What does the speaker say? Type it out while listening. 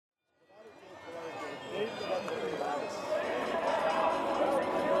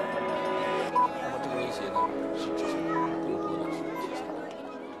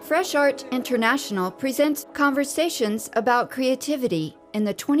Fresh Art International presents conversations about creativity in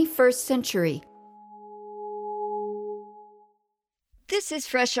the 21st century. This is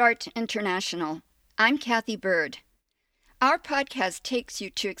Fresh Art International. I'm Kathy Bird. Our podcast takes you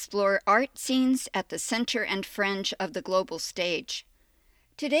to explore art scenes at the center and fringe of the global stage.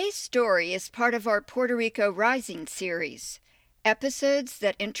 Today's story is part of our Puerto Rico Rising series, episodes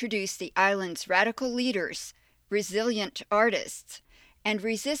that introduce the island's radical leaders, resilient artists, and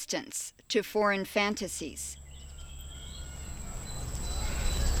resistance to foreign fantasies.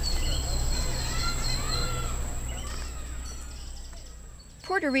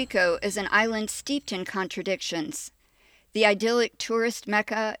 Puerto Rico is an island steeped in contradictions. The idyllic tourist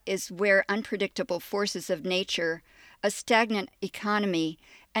mecca is where unpredictable forces of nature, a stagnant economy,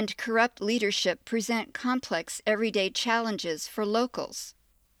 and corrupt leadership present complex everyday challenges for locals.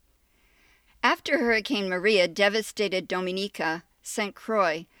 After Hurricane Maria devastated Dominica, St.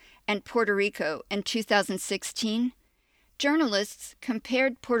 Croix, and Puerto Rico in 2016, journalists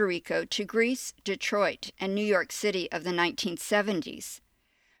compared Puerto Rico to Greece, Detroit, and New York City of the 1970s,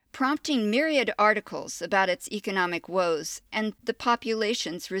 prompting myriad articles about its economic woes and the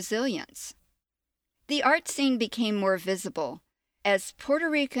population's resilience. The art scene became more visible as Puerto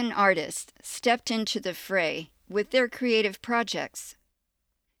Rican artists stepped into the fray with their creative projects.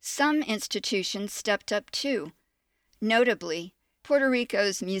 Some institutions stepped up too, notably Puerto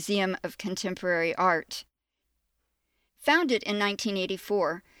Rico's Museum of Contemporary Art. Founded in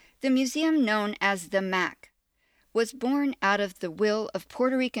 1984, the museum known as the MAC was born out of the will of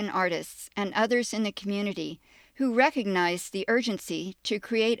Puerto Rican artists and others in the community who recognized the urgency to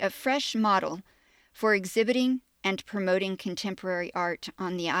create a fresh model for exhibiting and promoting contemporary art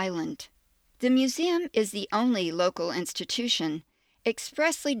on the island. The museum is the only local institution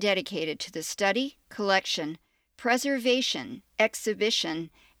expressly dedicated to the study, collection, preservation, exhibition,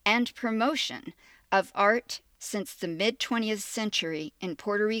 and promotion of art since the mid-20th century in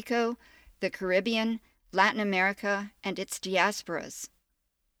Puerto Rico, the Caribbean, Latin America, and its diasporas.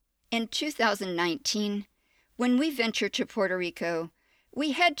 In 2019, when we venture to Puerto Rico,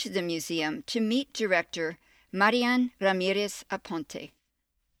 we head to the museum to meet director Marian Ramirez Aponte.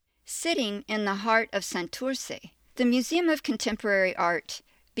 Sitting in the heart of Santurce, the Museum of Contemporary Art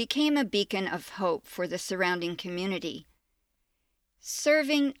became a beacon of hope for the surrounding community,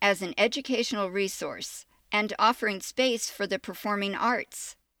 serving as an educational resource and offering space for the performing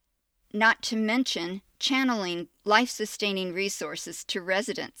arts, not to mention channeling life-sustaining resources to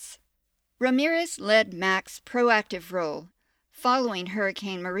residents. Ramirez led MAC's proactive role following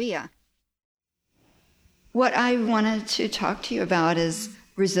Hurricane Maria. What I wanted to talk to you about is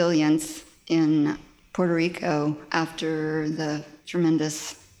resilience in Puerto Rico after the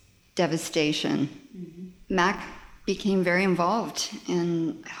tremendous devastation. MAC became very involved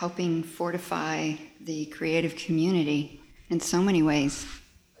in helping fortify the creative community in so many ways.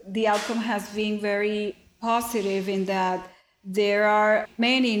 The outcome has been very positive in that there are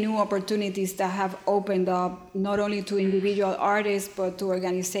many new opportunities that have opened up, not only to individual artists, but to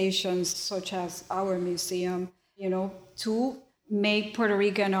organizations such as our museum, to make Puerto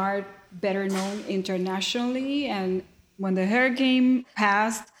Rican art better known internationally. And when the hurricane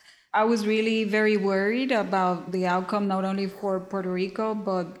passed, I was really very worried about the outcome, not only for Puerto Rico,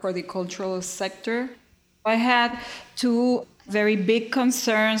 but for the cultural sector. I had two very big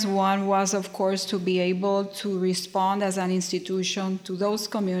concerns. One was, of course, to be able to respond as an institution to those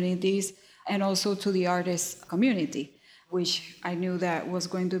communities and also to the artist community, which I knew that was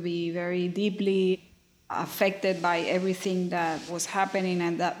going to be very deeply affected by everything that was happening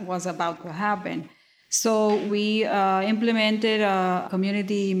and that was about to happen. So we implemented a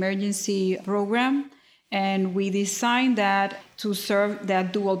community emergency program, and we designed that to serve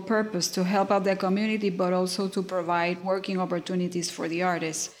that dual purpose, to help out the community, but also to provide working opportunities for the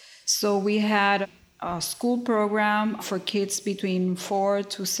artists. So we had a school program for kids between 4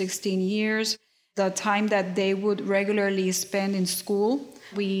 to 16 years, the time that they would regularly spend in school.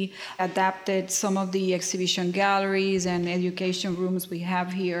 We adapted some of the exhibition galleries and education rooms we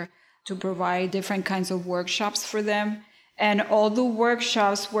have here to provide different kinds of workshops for them. And all the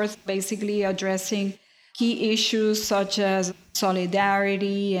workshops were basically addressing key issues such as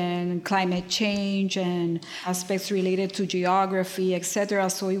solidarity and climate change and aspects related to geography, etc.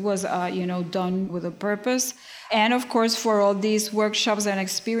 So it was, done with a purpose. And of course, for all these workshops and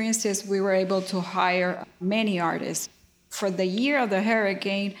experiences, we were able to hire many artists. For the year of the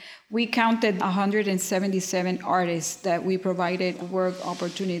hurricane, we counted 177 artists that we provided work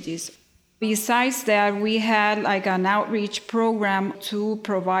opportunities. Besides that, we had like an outreach program to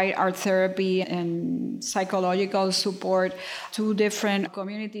provide art therapy and psychological support to different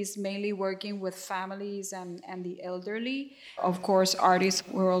communities, mainly working with families and the elderly. Of course, artists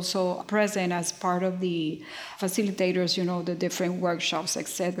were also present as part of the facilitators, the different workshops,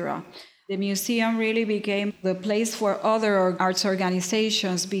 etc. The museum really became the place for other arts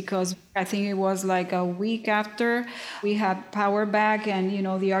organizations because I think it was like a week after we had power back, and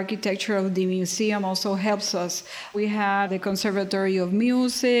the architecture of the museum also helps us. We had the Conservatory of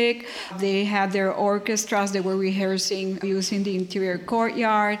Music, they had their orchestras that were rehearsing using the interior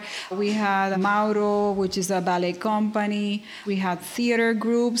courtyard. We had Mauro, which is a ballet company. We had theater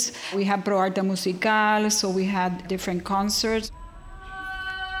groups. We had Pro Arte Musical, so we had different concerts.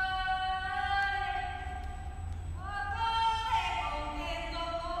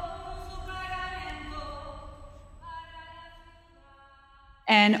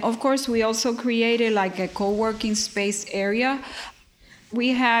 And of course, we also created like a co-working space area.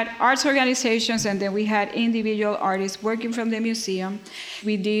 We had arts organizations and then we had individual artists working from the museum.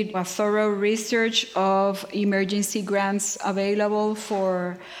 We did a thorough research of emergency grants available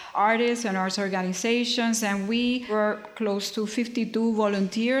for artists and arts organizations, and we were close to 52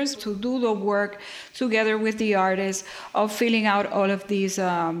 volunteers to do the work together with the artists of filling out all of these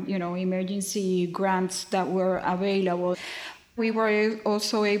emergency grants that were available. We were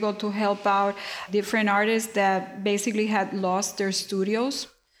also able to help out different artists that basically had lost their studios.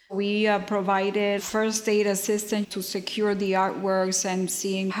 We provided first aid assistance to secure the artworks and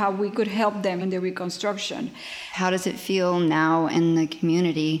seeing how we could help them in the reconstruction. How does it feel now in the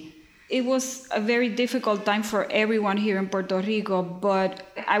community? It was a very difficult time for everyone here in Puerto Rico, but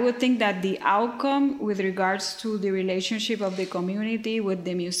I would think that the outcome with regards to the relationship of the community with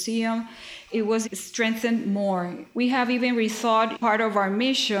the museum, it was strengthened more. We have even rethought part of our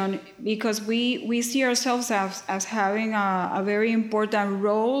mission because we see ourselves as having a very important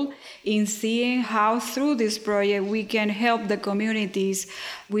role in seeing how through this project we can help the communities.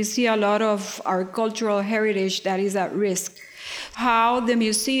 We see a lot of our cultural heritage that is at risk. How the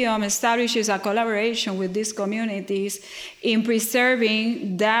museum establishes a collaboration with these communities in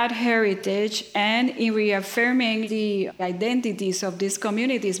preserving that heritage and in reaffirming the identities of these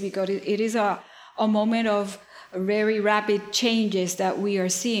communities, because it is a moment of very rapid changes that we are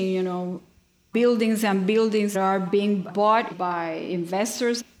seeing. Buildings and buildings are being bought by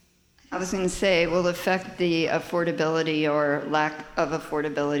investors. I was going to say, will affect the affordability or lack of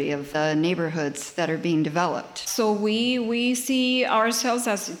affordability of the neighborhoods that are being developed. So we see ourselves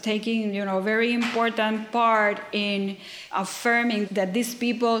as taking, a very important part in affirming that these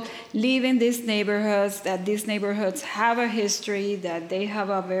people live in these neighborhoods, that these neighborhoods have a history, that they have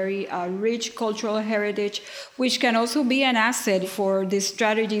a very rich cultural heritage, which can also be an asset for this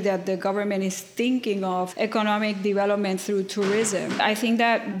strategy that the government is thinking of, economic development through tourism. I think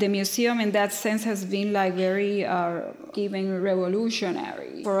that the museum in that sense has been like very even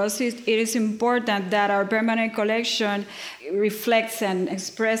revolutionary. For us, it is important that our permanent collection reflects and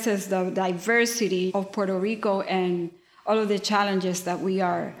expresses the diversity of Puerto Rico and all of the challenges that we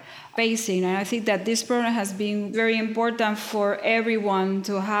are facing. And I think that this program has been very important for everyone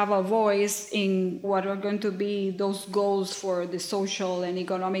to have a voice in what are going to be those goals for the social and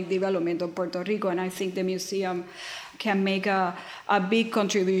economic development of Puerto Rico. And I think the museum can make a big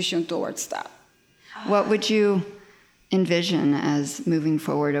contribution towards that. What would you envision as moving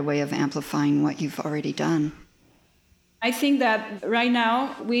forward, a way of amplifying what you've already done? I think that right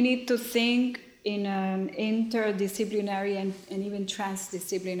now we need to think in an interdisciplinary and even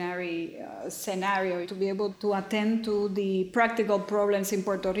transdisciplinary scenario to be able to attend to the practical problems in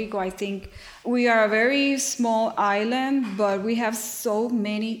Puerto Rico. I think we are a very small island, but we have so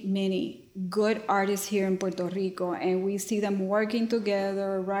many good artists here in Puerto Rico, and we see them working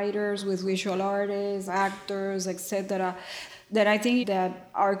together, writers with visual artists, actors, etc., that I think that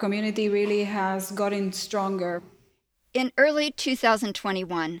our community really has gotten stronger. In early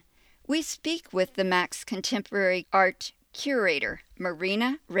 2021, we speak with the MAC's contemporary art curator,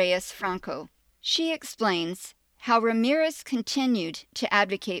 Marina Reyes Franco. She explains how Ramirez continued to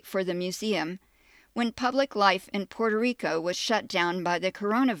advocate for the museum when public life in Puerto Rico was shut down by the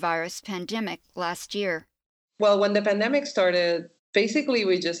coronavirus pandemic last year. Well, when the pandemic started, basically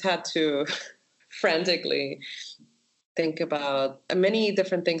we just had to frantically think about many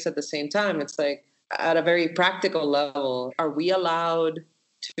different things at the same time. It's like, at a very practical level, are we allowed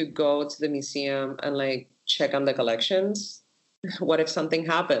to go to the museum and check on the collections? What if something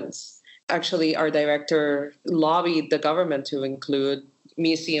happens? Actually, our director lobbied the government to include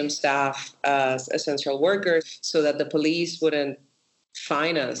museum staff as essential workers so that the police wouldn't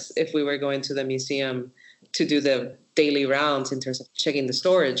fine us if we were going to the museum to do the daily rounds in terms of checking the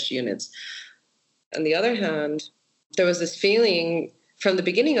storage units. On the other hand, there was this feeling from the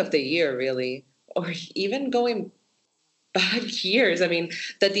beginning of the year, really, or even going back years, I mean,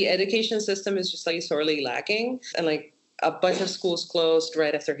 that the education system is just like sorely lacking. And like a bunch of schools closed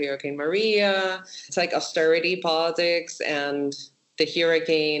right after Hurricane Maria. It's like austerity politics and the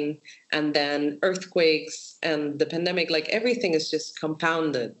hurricane and then earthquakes and the pandemic, like everything is just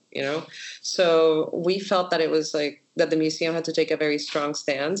compounded, you know? So we felt that it was like that the museum had to take a very strong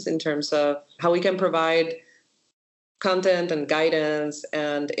stance in terms of how we can provide content and guidance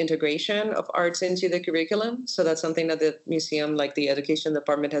and integration of arts into the curriculum. So that's something that the museum, like the education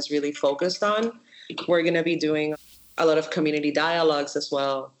department, has really focused on. We're going to be doing a lot of community dialogues as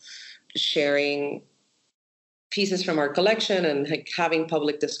well, sharing pieces from our collection and like having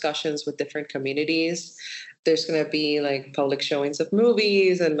public discussions with different communities. There's going to be like public showings of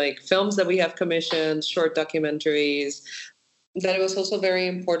movies and like films that we have commissioned, short documentaries. That it was also very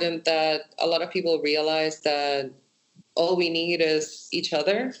important that a lot of people realize that all we need is each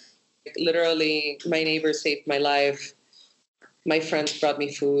other. Like, literally, my neighbor saved my life. My friends brought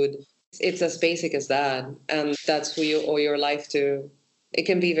me food. It's as basic as that. And that's who you owe your life to. It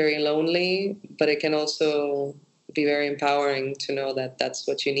can be very lonely, but it can also be very empowering to know that that's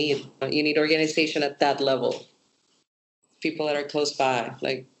what you need. You need organization at that level. People that are close by,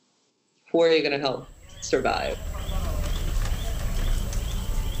 like, who are you going to help survive?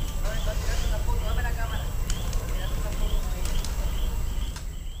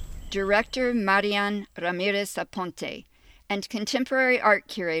 Director Marian Ramirez Aponte and contemporary art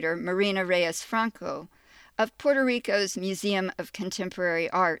curator Marina Reyes Franco of Puerto Rico's Museum of Contemporary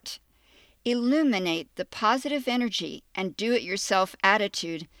Art illuminate the positive energy and do-it-yourself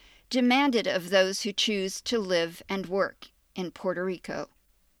attitude demanded of those who choose to live and work in Puerto Rico.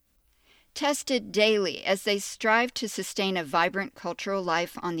 Tested daily as they strive to sustain a vibrant cultural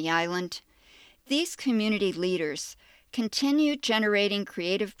life on the island, these community leaders continue generating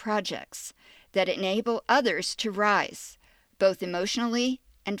creative projects that enable others to rise, both emotionally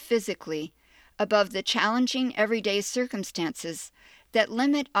and physically, above the challenging everyday circumstances that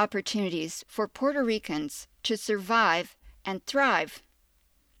limit opportunities for Puerto Ricans to survive and thrive.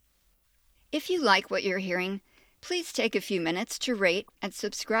 If you like what you're hearing, please take a few minutes to rate and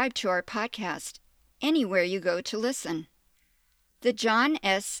subscribe to our podcast anywhere you go to listen. The John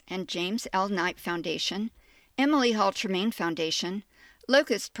S. and James L. Knight Foundation, Emily Hall Tremaine Foundation,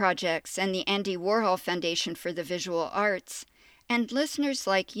 Locust Projects, and the Andy Warhol Foundation for the Visual Arts, and listeners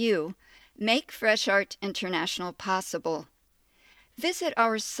like you, make Fresh Art International possible. Visit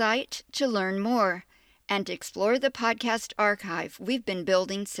our site to learn more and explore the podcast archive we've been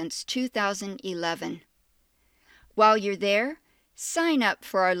building since 2011. While you're there, sign up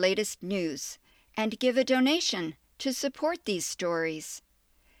for our latest news and give a donation to support these stories.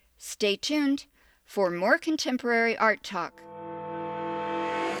 Stay tuned for more contemporary art talk.